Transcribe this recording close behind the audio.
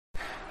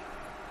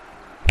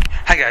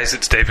guys,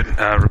 it's David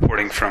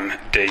reporting from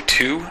day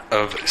 2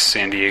 of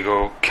San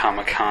Diego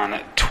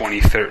Comic-Con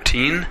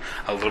 2013.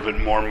 A little bit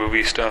more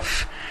movie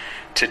stuff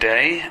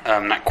today.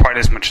 Not quite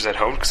as much as I'd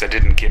hoped, because I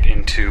didn't get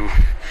into...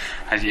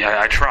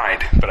 I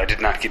tried, but I did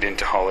not get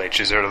into Hall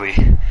H as early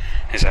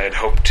as I had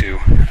hoped to.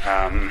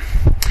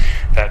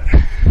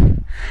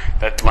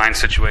 That line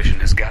situation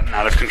has gotten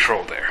out of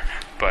control there.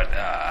 But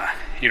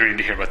you don't need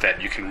to hear about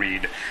that. You can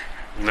read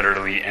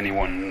literally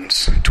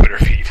anyone's Twitter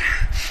feed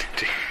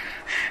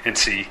and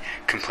see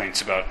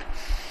complaints about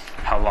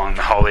how long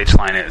the Hall H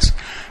line is.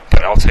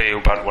 But I'll tell you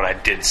about what I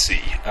did see,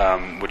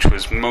 which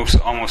was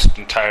almost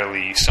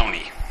entirely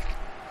Sony,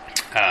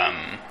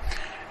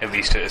 at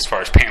least as far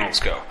as panels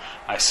go.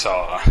 I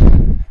saw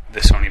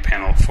the Sony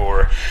panel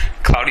for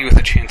Cloudy with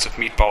a Chance of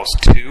Meatballs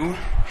 2,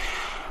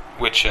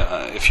 which,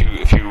 if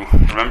you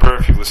remember,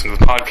 if you listen to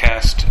the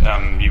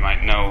podcast, you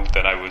might know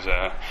that I was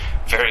a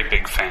very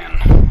big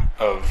fan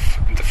of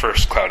the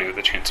first Cloudy with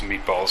a Chance of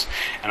Meatballs,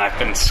 and I've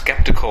been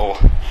skeptical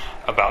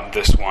about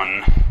this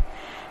one,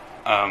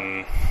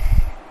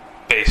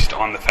 based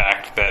on the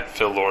fact that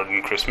Phil Lord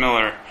and Chris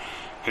Miller,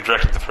 who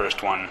directed the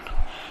first one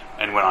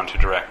and went on to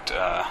direct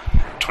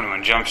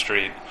 21 Jump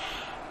Street,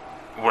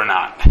 were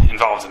not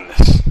involved in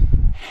this,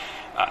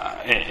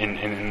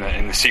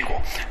 in the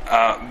sequel.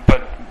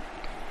 But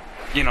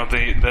you know,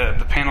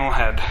 the panel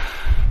had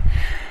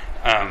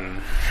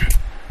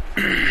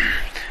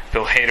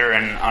Bill Hader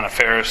and Anna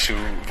Faris, who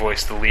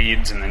voiced the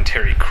leads, and then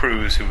Terry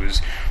Crews, who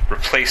was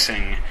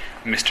replacing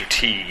Mr.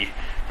 T.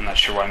 I'm not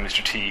sure why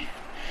Mr. T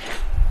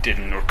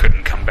didn't or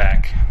couldn't come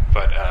back,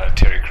 but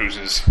Terry Crews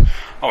is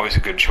always a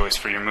good choice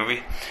for your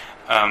movie.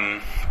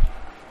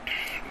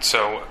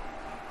 So,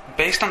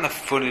 based on the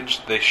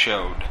footage they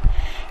showed,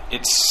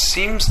 it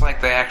seems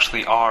like they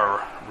actually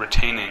are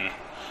retaining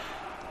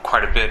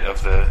quite a bit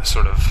of the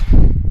sort of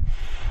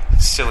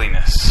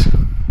silliness,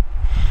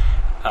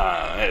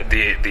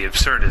 the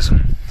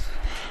absurdism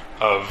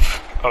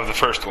of the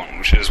first one,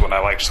 which is what I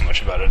liked so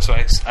much about it. So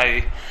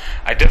I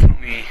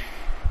definitely,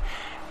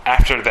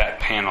 after that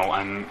panel,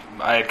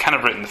 I had kind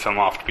of written the film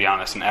off, to be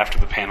honest, and after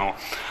the panel,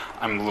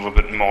 I'm a little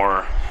bit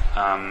more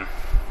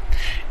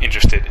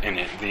interested in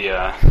it.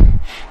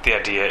 The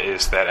idea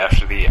is that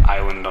after the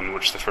island town on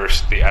which the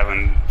first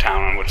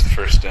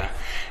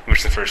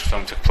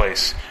film took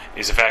place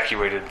is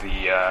evacuated,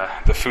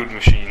 the food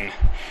machine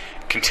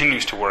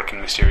continues to work in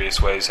mysterious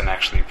ways and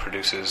actually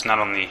produces not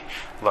only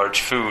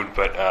large food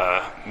but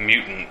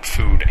mutant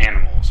food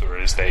animals, or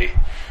as they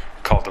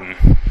called them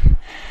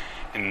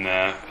in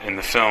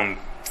the film,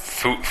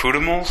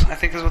 foodimals, I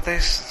think is what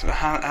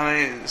how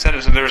they said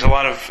it. So there was a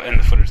lot of, in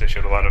the footage they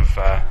showed, a lot of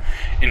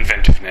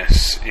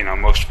inventiveness. You know,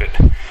 most of it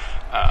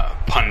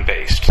pun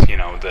based. You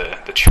know, the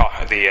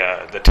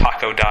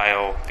taco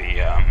dial,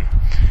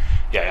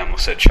 I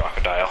almost said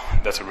chocodile.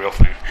 That's a real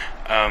thing.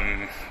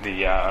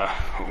 The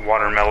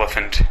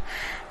watermelephant,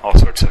 all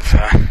sorts of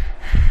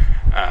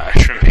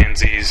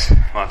chimpanzees,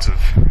 lots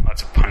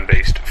of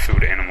pun-based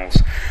food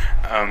animals.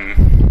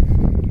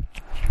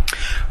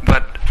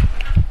 But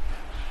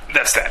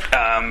that's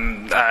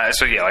that.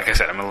 So yeah, like I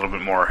said, I'm a little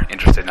bit more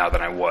interested now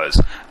than I was.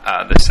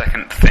 The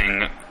second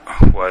thing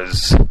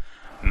was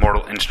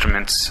Mortal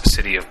Instruments: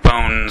 City of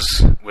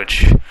Bones,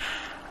 which,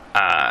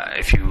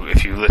 if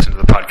you listen to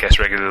the podcast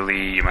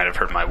regularly, you might have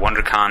heard my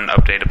WonderCon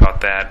update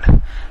about that,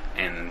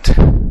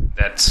 and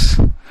that's,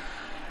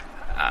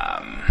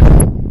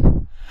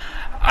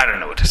 I don't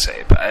know what to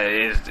say, but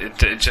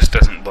it just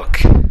doesn't look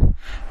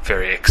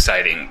very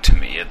exciting to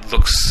me. It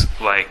looks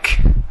like,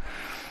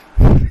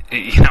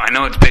 you know, I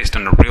know it's based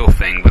on a real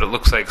thing, but it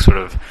looks like sort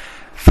of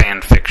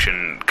fan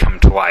fiction come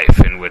to life,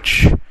 in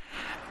which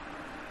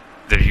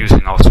they're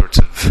using all sorts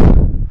of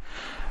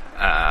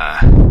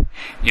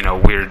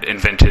weird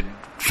invented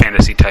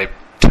fantasy type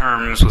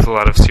terms with a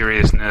lot of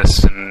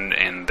seriousness, and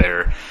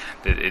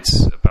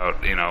it's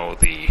about, you know,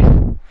 the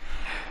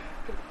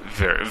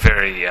very,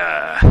 very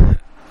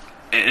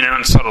in an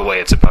unsubtle way,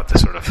 it's about the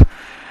sort of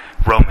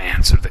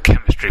romance or the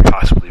chemistry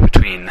possibly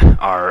between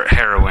our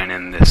heroine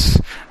and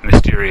this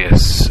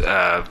mysterious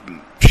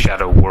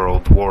shadow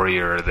world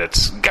warrior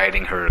that's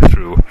guiding her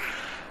through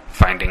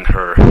finding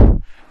her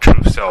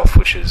true self,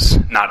 which is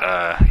not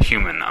a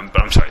human. I'm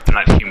sorry, they're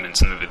not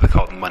humans in the movie. They're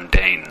called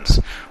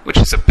mundanes, which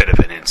is a bit of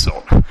an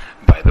insult,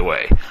 by the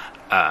way.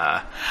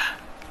 I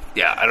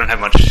don't have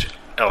much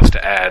else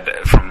to add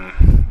from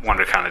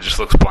WonderCon. It just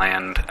looks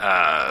bland.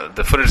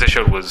 The footage they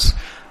showed was,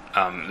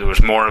 there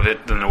was more of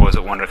it than there was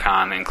at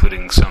WonderCon,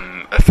 including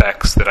some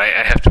effects that I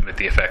have to admit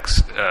the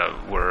effects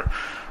were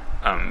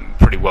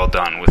pretty well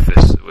done with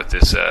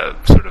this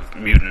sort of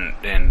mutant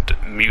and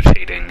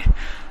mutating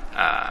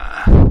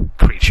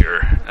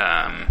creature.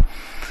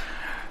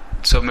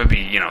 So maybe,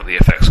 you know, the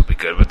effects will be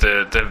good, but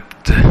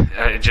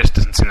it just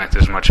doesn't seem like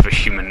there's much of a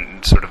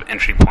human sort of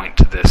entry point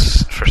to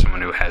this for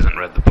someone who hasn't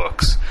read the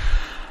books.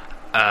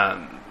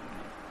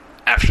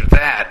 After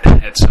that,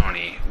 at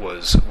Sony,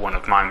 was one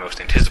of my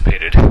most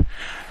anticipated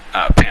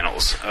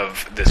panels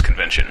of this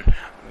convention,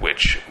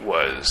 which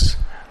was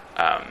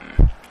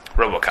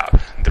RoboCop,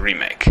 the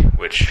remake,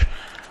 which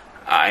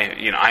I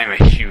am a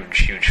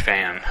huge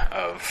fan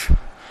of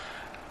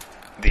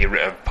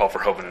Paul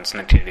Verhoeven's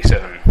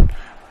 1987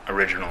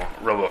 original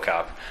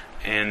RoboCop,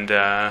 and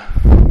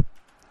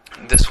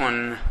this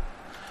one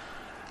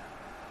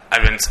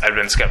I've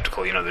been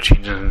skeptical. They're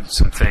changing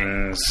some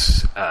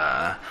things,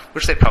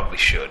 which they probably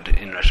should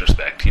in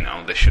retrospect.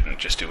 They shouldn't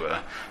just do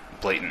a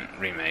blatant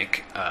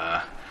remake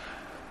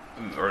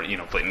or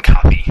blatant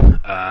copy.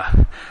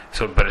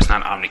 But it's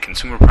not Omni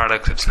Consumer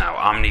Products; it's now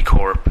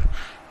OmniCorp,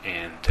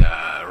 and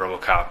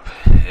RoboCop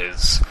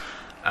is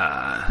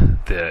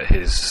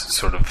his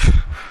sort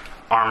of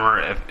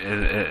armor,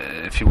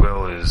 if you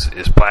will,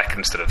 is black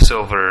instead of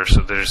silver.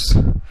 So there's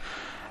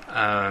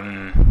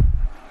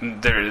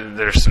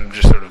some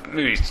just sort of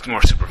maybe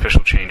more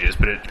superficial changes,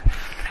 but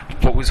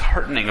what was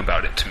heartening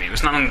about it to me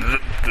was not only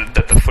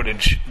that the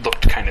footage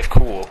looked kind of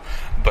cool,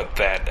 but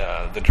that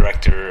the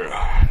director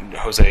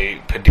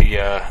Jose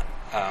Padilla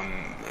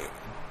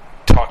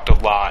talked a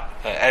lot,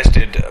 as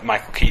did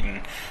Michael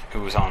Keaton,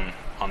 who was on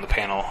the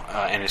panel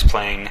and is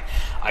playing,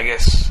 I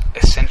guess,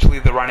 essentially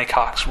the Ronny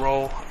Cox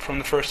role from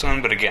the first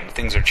one, but again,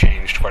 things are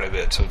changed quite a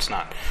bit, so it's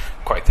not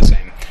quite the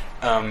same.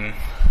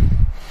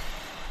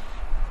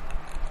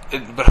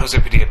 But Jose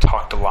Padilla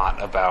talked a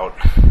lot about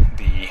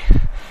the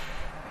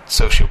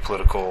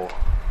socio-political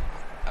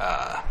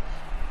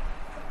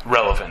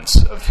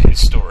relevance of his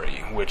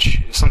story,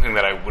 which is something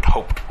that I would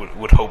hope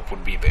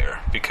would be there,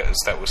 because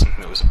that was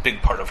something that was a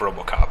big part of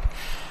RoboCop.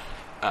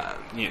 That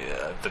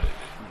it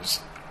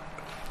was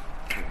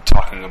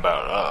talking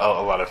about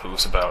a lot of it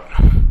was about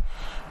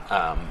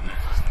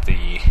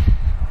the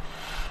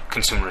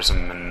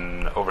consumerism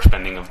and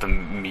overspending of the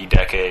me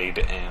decade,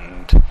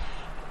 and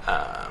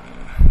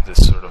this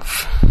sort of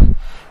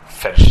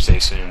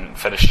fetishization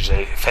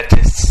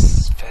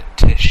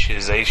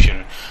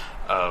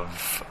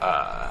of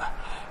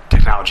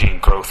technology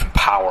and growth and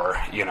power.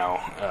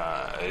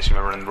 As you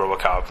remember in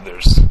RoboCop,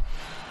 there's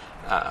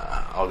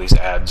all these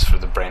ads for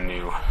the brand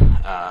new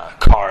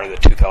car, the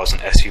 2000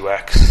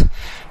 SUX,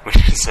 which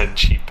is a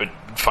cheap but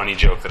funny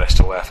joke that I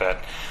still laugh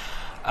at.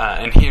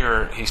 And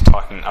here he's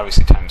talking,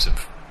 obviously times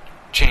have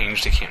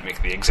changed, he can't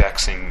make the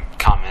exact same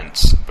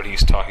comments, but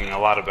he's talking a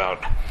lot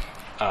about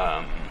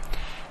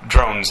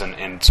drones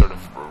and sort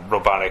of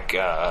robotic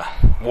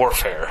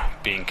warfare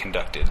being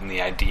conducted, and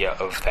the idea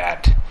of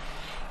that.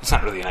 It's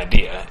not really an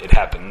idea, it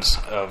happens,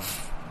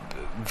 of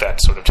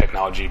that sort of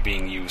technology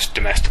being used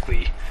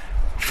domestically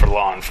for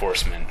law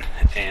enforcement,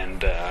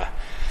 and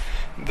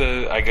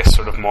the, I guess,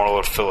 sort of moral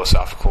or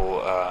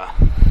philosophical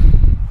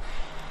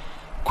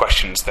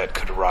questions that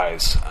could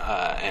arise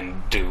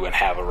and do and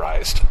have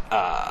arisen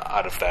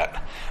out of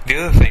that. The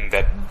other thing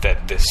that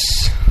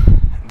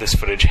this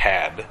footage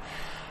had,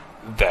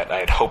 that I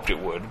had hoped it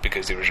would,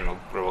 because the original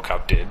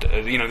RoboCop did.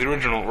 The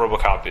original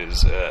RoboCop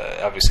is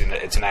obviously,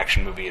 it's an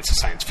action movie, it's a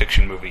science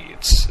fiction movie,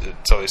 it's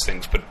all these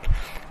things, but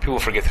people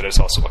forget that it's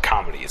also a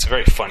comedy. It's a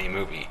very funny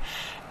movie,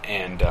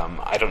 and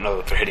I don't know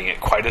that they're hitting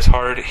it quite as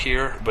hard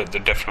here, but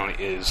there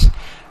definitely is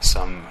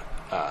some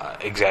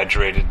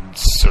exaggerated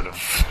sort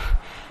of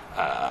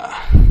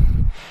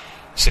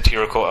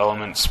satirical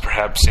elements.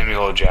 Perhaps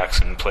Samuel L.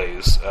 Jackson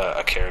plays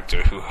a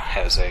character who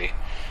has a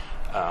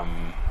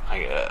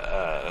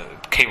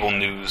cable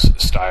news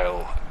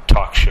style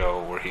talk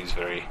show where he's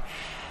very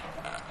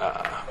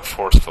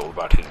forceful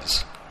about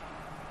his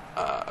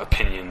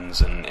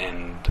opinions,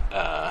 and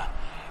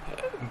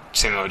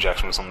Samuel L.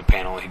 Jackson was on the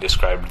panel. He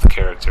described the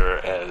character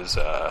as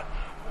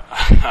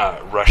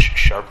Rush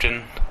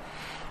Sharpton,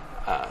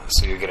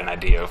 so you get an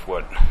idea of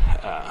what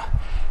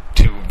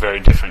two very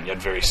different yet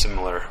very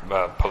similar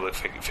public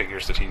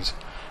figures that he's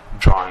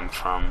drawing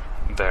from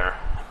there.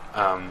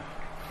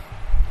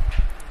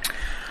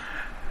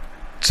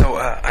 So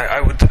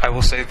I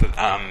will say that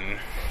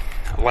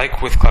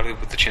like with Cloudy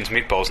with the Chin's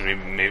Meatballs,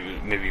 and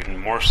maybe even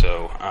more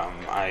so,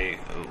 I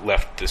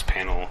left this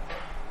panel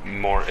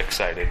more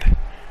excited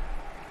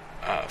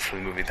for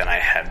the movie than I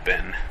had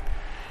been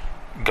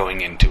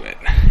going into it.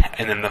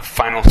 And then the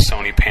final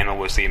Sony panel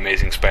was The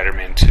Amazing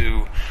Spider-Man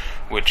 2,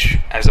 which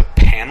as a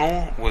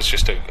panel was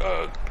just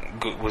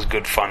was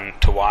good fun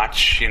to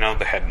watch. They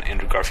had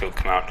Andrew Garfield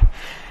come out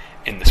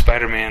in the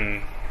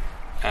Spider-Man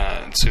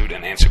suit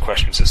and answer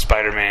questions as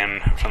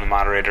Spider-Man from the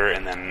moderator,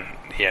 and then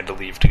he had to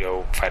leave to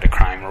go fight a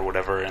crime or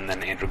whatever, and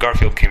then Andrew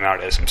Garfield came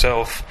out as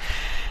himself,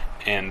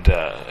 and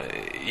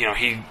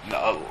he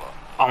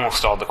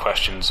almost all the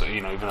questions,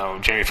 even though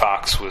Jamie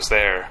Foxx was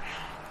there,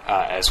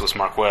 as was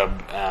Mark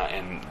Webb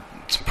and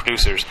some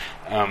producers,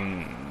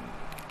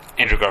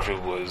 Andrew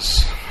Garfield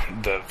was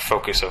the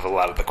focus of a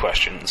lot of the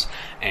questions,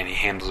 and he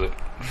handles it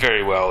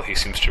very well. He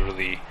seems to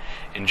really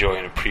enjoy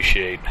and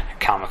appreciate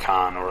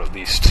Comic-Con, or at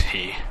least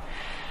he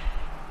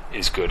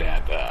is good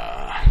at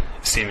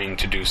seeming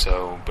to do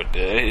so, but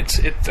it's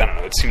I don't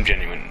know, it seemed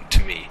genuine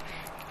to me,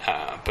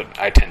 but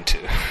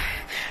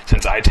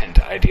since I tend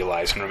to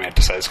idealize and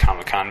romanticize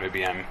Comic-Con,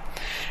 maybe I'm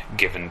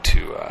given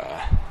to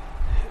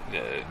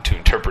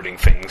interpreting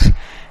things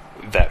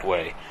that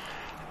way.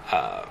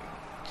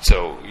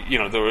 So,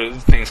 there were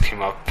things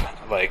came up,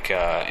 like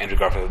Andrew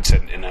Garfield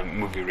said in a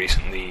movie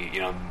recently,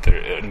 in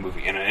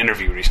an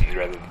interview recently,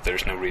 rather, that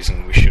there's no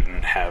reason we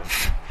shouldn't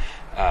have,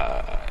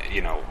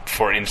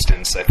 for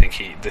instance, I think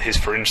his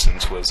for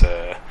instance was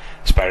a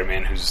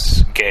Spider-Man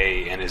who's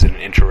gay and is in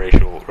an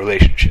interracial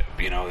relationship.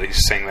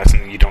 He's saying that's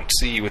something you don't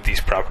see with these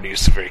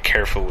properties, so very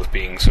careful with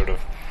being sort of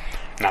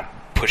not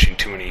pushing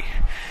too many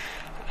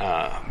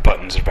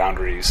buttons or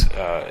boundaries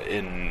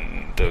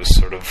in those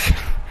sort of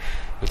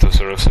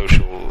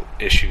social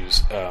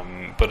issues.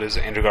 But as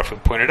Andrew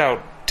Garfield pointed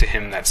out, to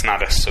him that's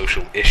not a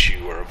social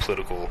issue or a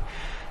political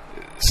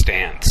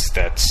stance.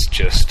 That's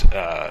just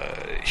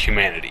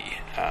humanity,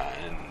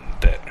 and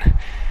that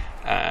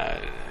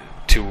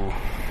two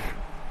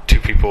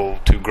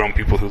grown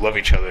people who love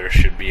each other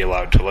should be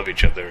allowed to love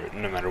each other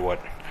no matter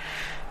what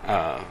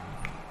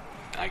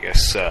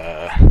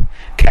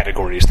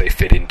categories they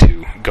fit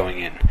into going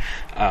in.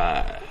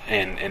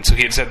 And so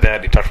he had said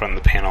that. He talked about it on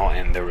the panel,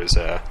 and there was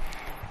a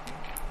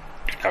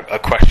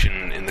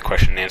question in the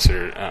question and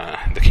answer,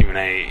 the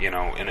Q&A,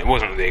 and it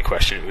wasn't really a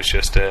question. It was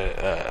just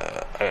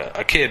a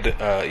kid,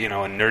 a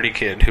nerdy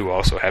kid who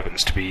also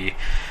happens to be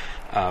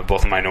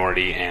both a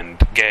minority and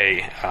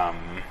gay,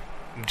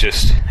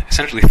 just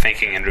essentially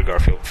thanking Andrew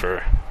Garfield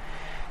for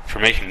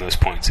making those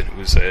points, and it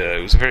was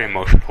a very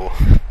emotional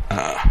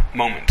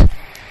moment.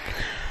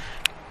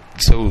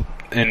 So,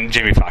 and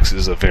Jamie Foxx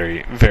is a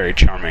very, very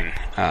charming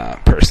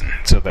person,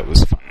 so that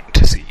was fun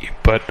to see.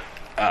 But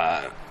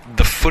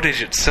the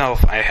footage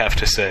itself, I have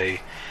to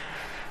say,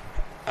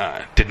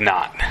 did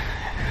not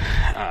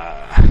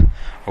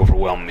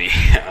overwhelm me.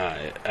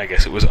 I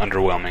guess it was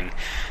underwhelming.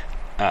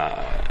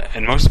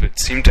 And most of it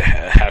seemed to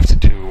have to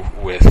do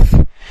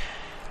with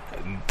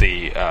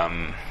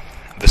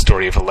the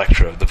story of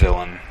Electro, the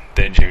villain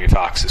that Jamie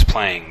Foxx is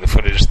playing. The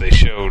footage they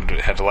showed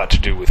had a lot to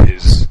do with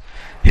his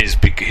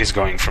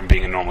going from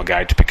being a normal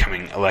guy to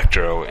becoming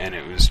Electro, and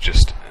it was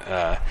just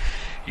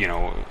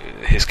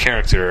his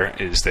character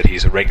is that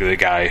he's a regular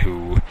guy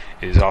who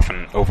is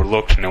often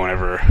overlooked. No one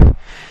ever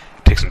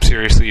takes him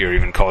seriously or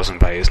even calls him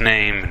by his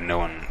name, and no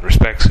one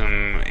respects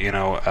him,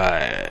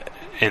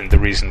 and the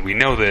reason we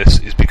know this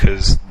is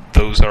because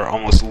those are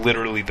almost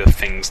literally the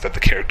things that the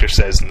character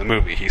says in the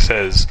movie. He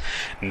says,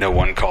 "No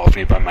one calls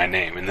me by my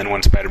name," and then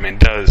when Spider-Man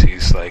does,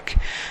 he's like,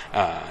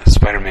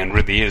 "Spider-Man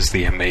really is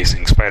the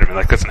amazing Spider-Man."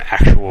 Like, that's an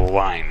actual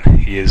line.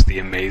 He is the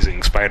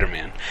amazing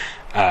Spider-Man.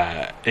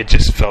 It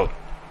just felt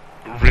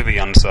really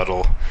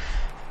unsubtle,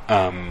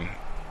 and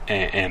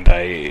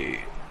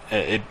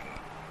it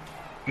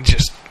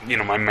just,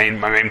 my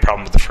main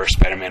problem with the first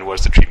Spider-Man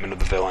was the treatment of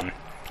the villain,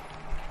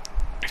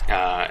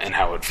 and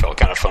how it felt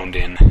kind of phoned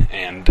in,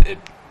 and it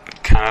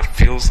kind of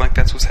feels like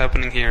that's what's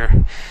happening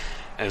here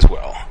as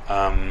well.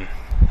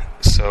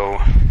 So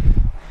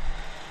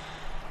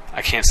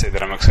I can't say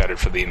that I'm excited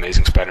for The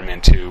Amazing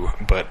Spider-Man 2,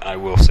 but I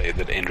will say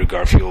that Andrew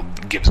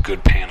Garfield gives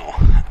good panel.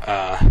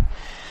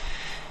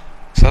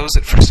 So that was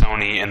it for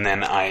Sony, and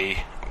then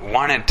I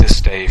wanted to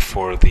stay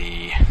for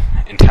the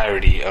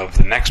entirety of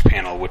the next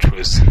panel, which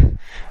was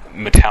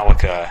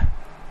Metallica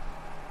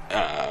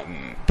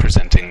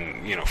presenting,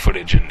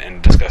 footage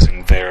and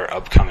discussing their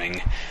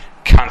upcoming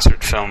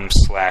concert film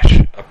 /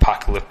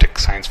 apocalyptic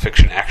science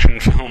fiction action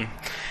film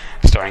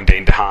starring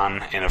Dane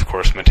DeHaan, and of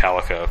course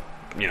Metallica,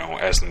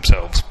 as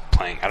themselves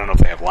playing. I don't know if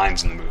they have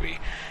lines in the movie.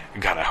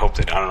 God, I hope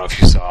that. I don't know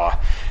if you saw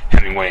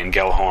Hemingway and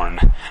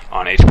Gellhorn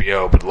on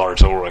HBO, but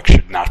Lars Ulrich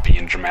should not be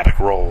in dramatic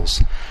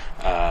roles.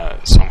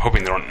 So I'm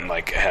hoping they're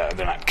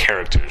not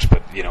characters,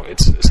 but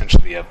it's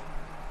essentially a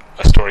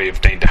story of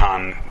Dane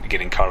DeHaan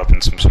getting caught up in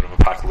some sort of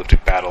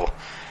apocalyptic battle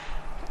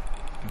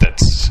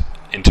that's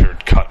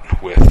intercut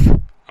with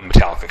a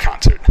Metallica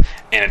concert,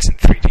 and it's in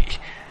 3D.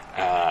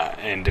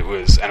 And it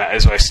was, and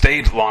as I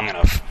stayed long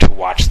enough to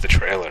watch the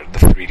trailer, the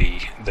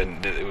 3D, then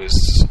it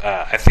was.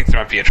 I think there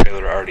might be a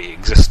trailer already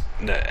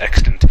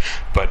extant,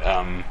 but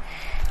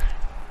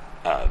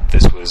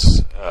this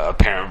was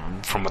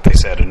apparent from what they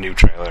said, a new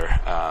trailer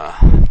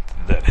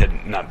that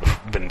had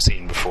not been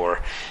seen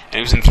before, and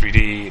it was in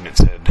 3D, and it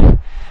said,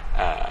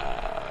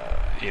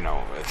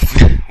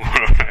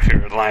 one of my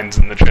favorite lines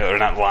in the trailer,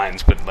 not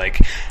lines, but like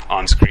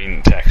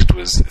on-screen text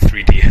was,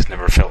 "3D has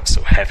never felt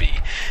so heavy."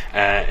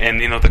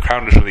 And the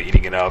crowd was really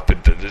eating it up.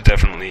 It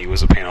definitely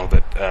was a panel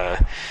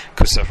that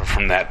could suffer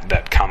from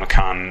that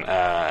Comic-Con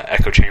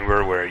echo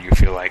chamber where you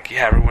feel like,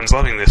 yeah, everyone's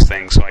loving this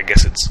thing, so I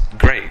guess it's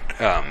great.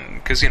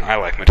 Because, I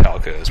like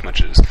Metallica as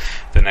much as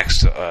the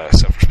next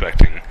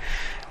self-respecting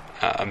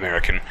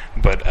American,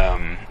 but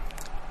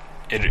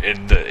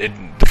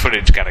the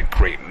footage got a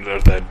great,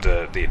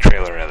 the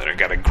trailer rather,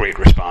 got a great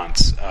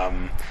response,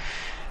 and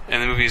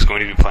the movie is going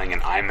to be playing in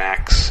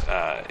IMAX.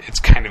 It's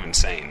kind of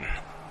insane,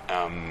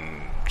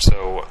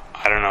 so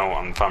I don't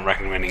know if I'm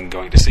recommending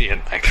going to see it.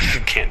 I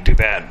can't do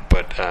that,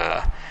 but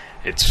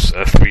it's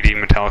a 3D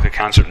Metallica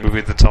concert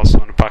movie that's also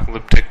an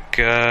apocalyptic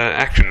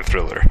action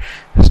thriller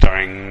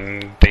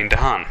starring Dane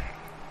DeHaan.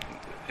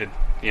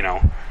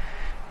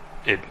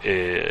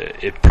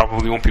 It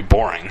probably won't be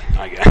boring,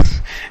 I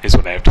guess, is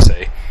what I have to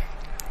say.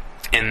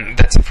 And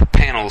that's it for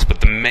panels,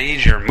 but the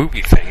major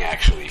movie thing,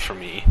 actually, for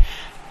me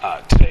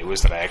today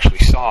was that I actually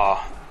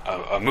saw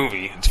a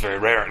movie. It's very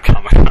rare in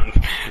Comic-Con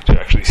to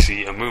actually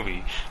see a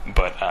movie,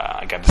 but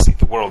I got to see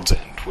The World's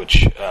End,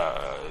 which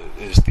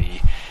is the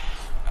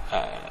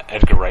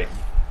Edgar Wright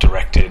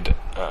directed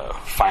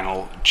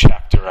final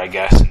chapter, I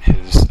guess, in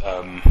his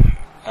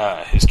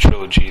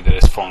trilogy that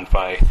is formed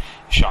by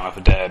Shaun of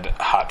the Dead,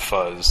 Hot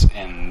Fuzz,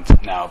 and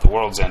now The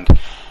World's End,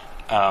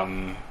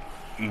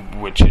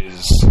 which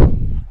is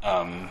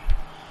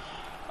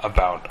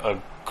about a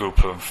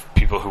group of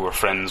people who were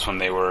friends when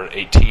they were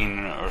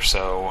 18 or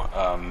so.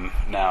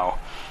 Now,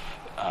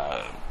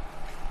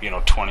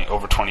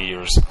 over 20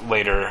 years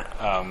later,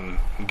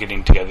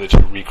 getting together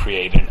to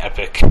recreate an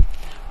epic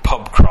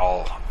pub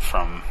crawl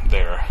from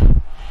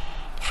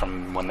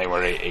when they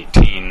were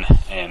 18,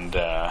 and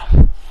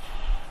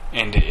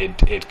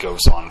it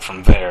goes on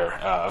from there.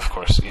 Of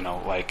course,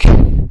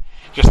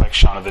 just like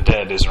Shaun of the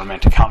Dead is a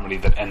romantic comedy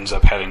that ends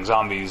up having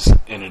zombies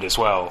in it as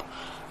well.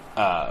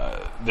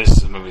 This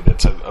is a movie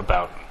that's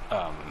about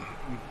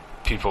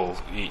people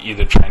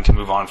either trying to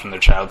move on from their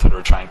childhood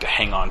or trying to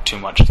hang on too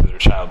much to their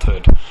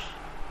childhood,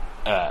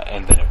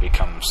 and then it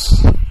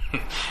becomes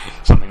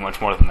something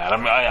much more than that. I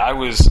mean, I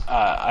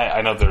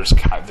know there's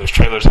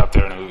trailers out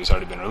there, and the movie's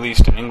already been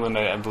released in England,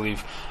 I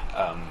believe.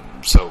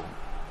 So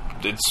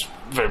it's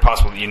very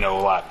possible that you know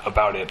a lot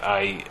about it.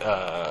 I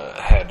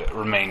had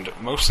remained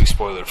mostly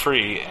spoiler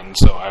free, and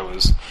so I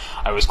was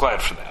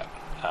glad for that,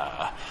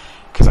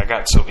 because I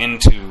got so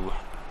into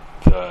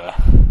the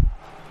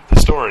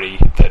story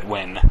that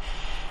when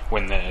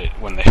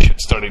the shit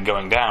started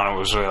going down, I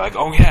was really like,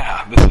 oh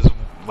yeah, this is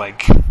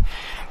like,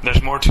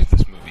 there's more to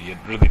this movie. It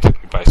really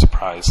took me by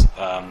surprise.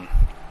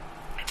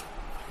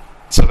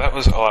 So that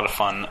was a lot of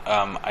fun.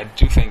 I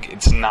do think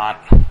it's got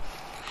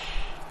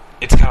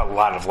a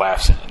lot of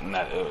laughs in it, and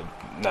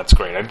that's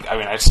great. I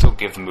mean, I'd still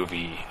give the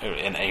movie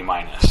an A-,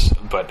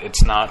 but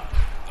it's not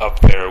up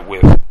there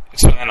with,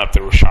 it's certainly not up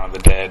there with Shaun of the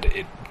Dead.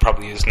 It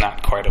probably is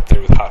not quite up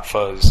there with Hot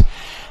Fuzz,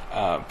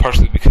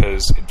 partially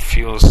because it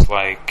feels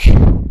like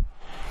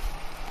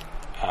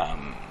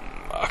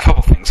a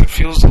couple things. It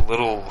feels a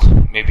little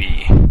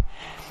maybe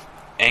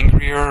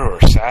angrier or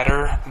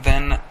sadder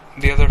than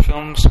the other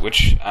films,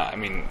 which, I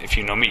mean, if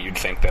you know me, you'd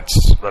think that's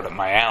right up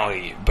my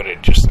alley, but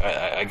it just,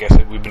 I guess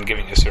we've been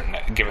given a certain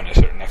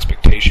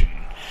expectation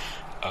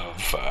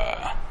of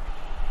a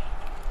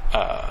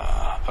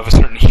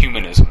certain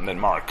humanism that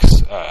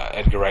marks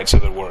Edgar Wright's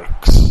other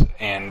works,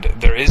 and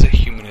there is a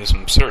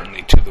humanism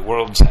certainly to The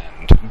World's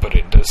End, but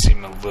it does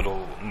seem a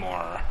little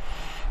more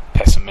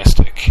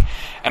pessimistic,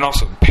 and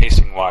also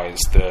pacing-wise,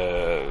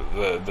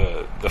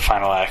 the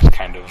final act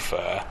kind of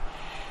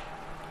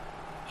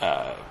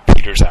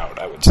peters out,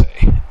 I would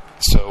say.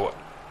 So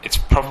it's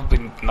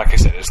probably, like I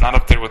said, it's not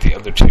up there with the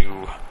other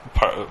two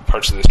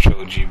parts of this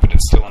trilogy, but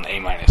it's still an A-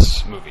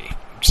 movie.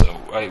 So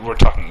we're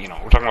talking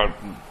about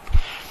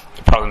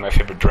probably my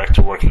favorite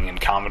director working in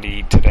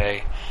comedy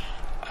today,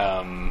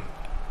 and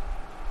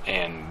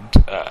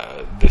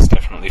this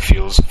definitely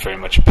feels very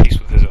much a piece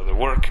with his other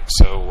work.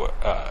 So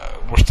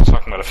we're still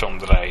talking about a film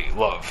that I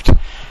loved,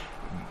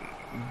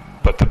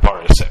 but the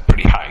bar is set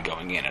pretty high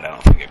going in, and I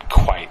don't think it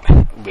quite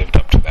lived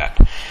up to that.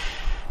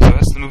 So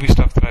that's the movie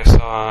stuff that I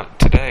saw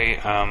today.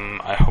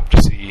 I hope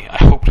to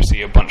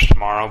see a bunch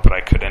tomorrow, but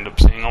I could end up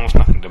seeing almost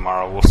nothing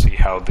tomorrow. We'll see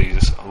how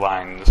these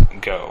lines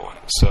go.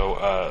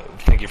 So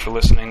thank you for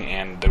listening,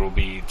 and there will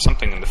be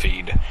something in the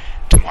feed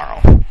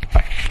tomorrow.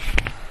 Bye.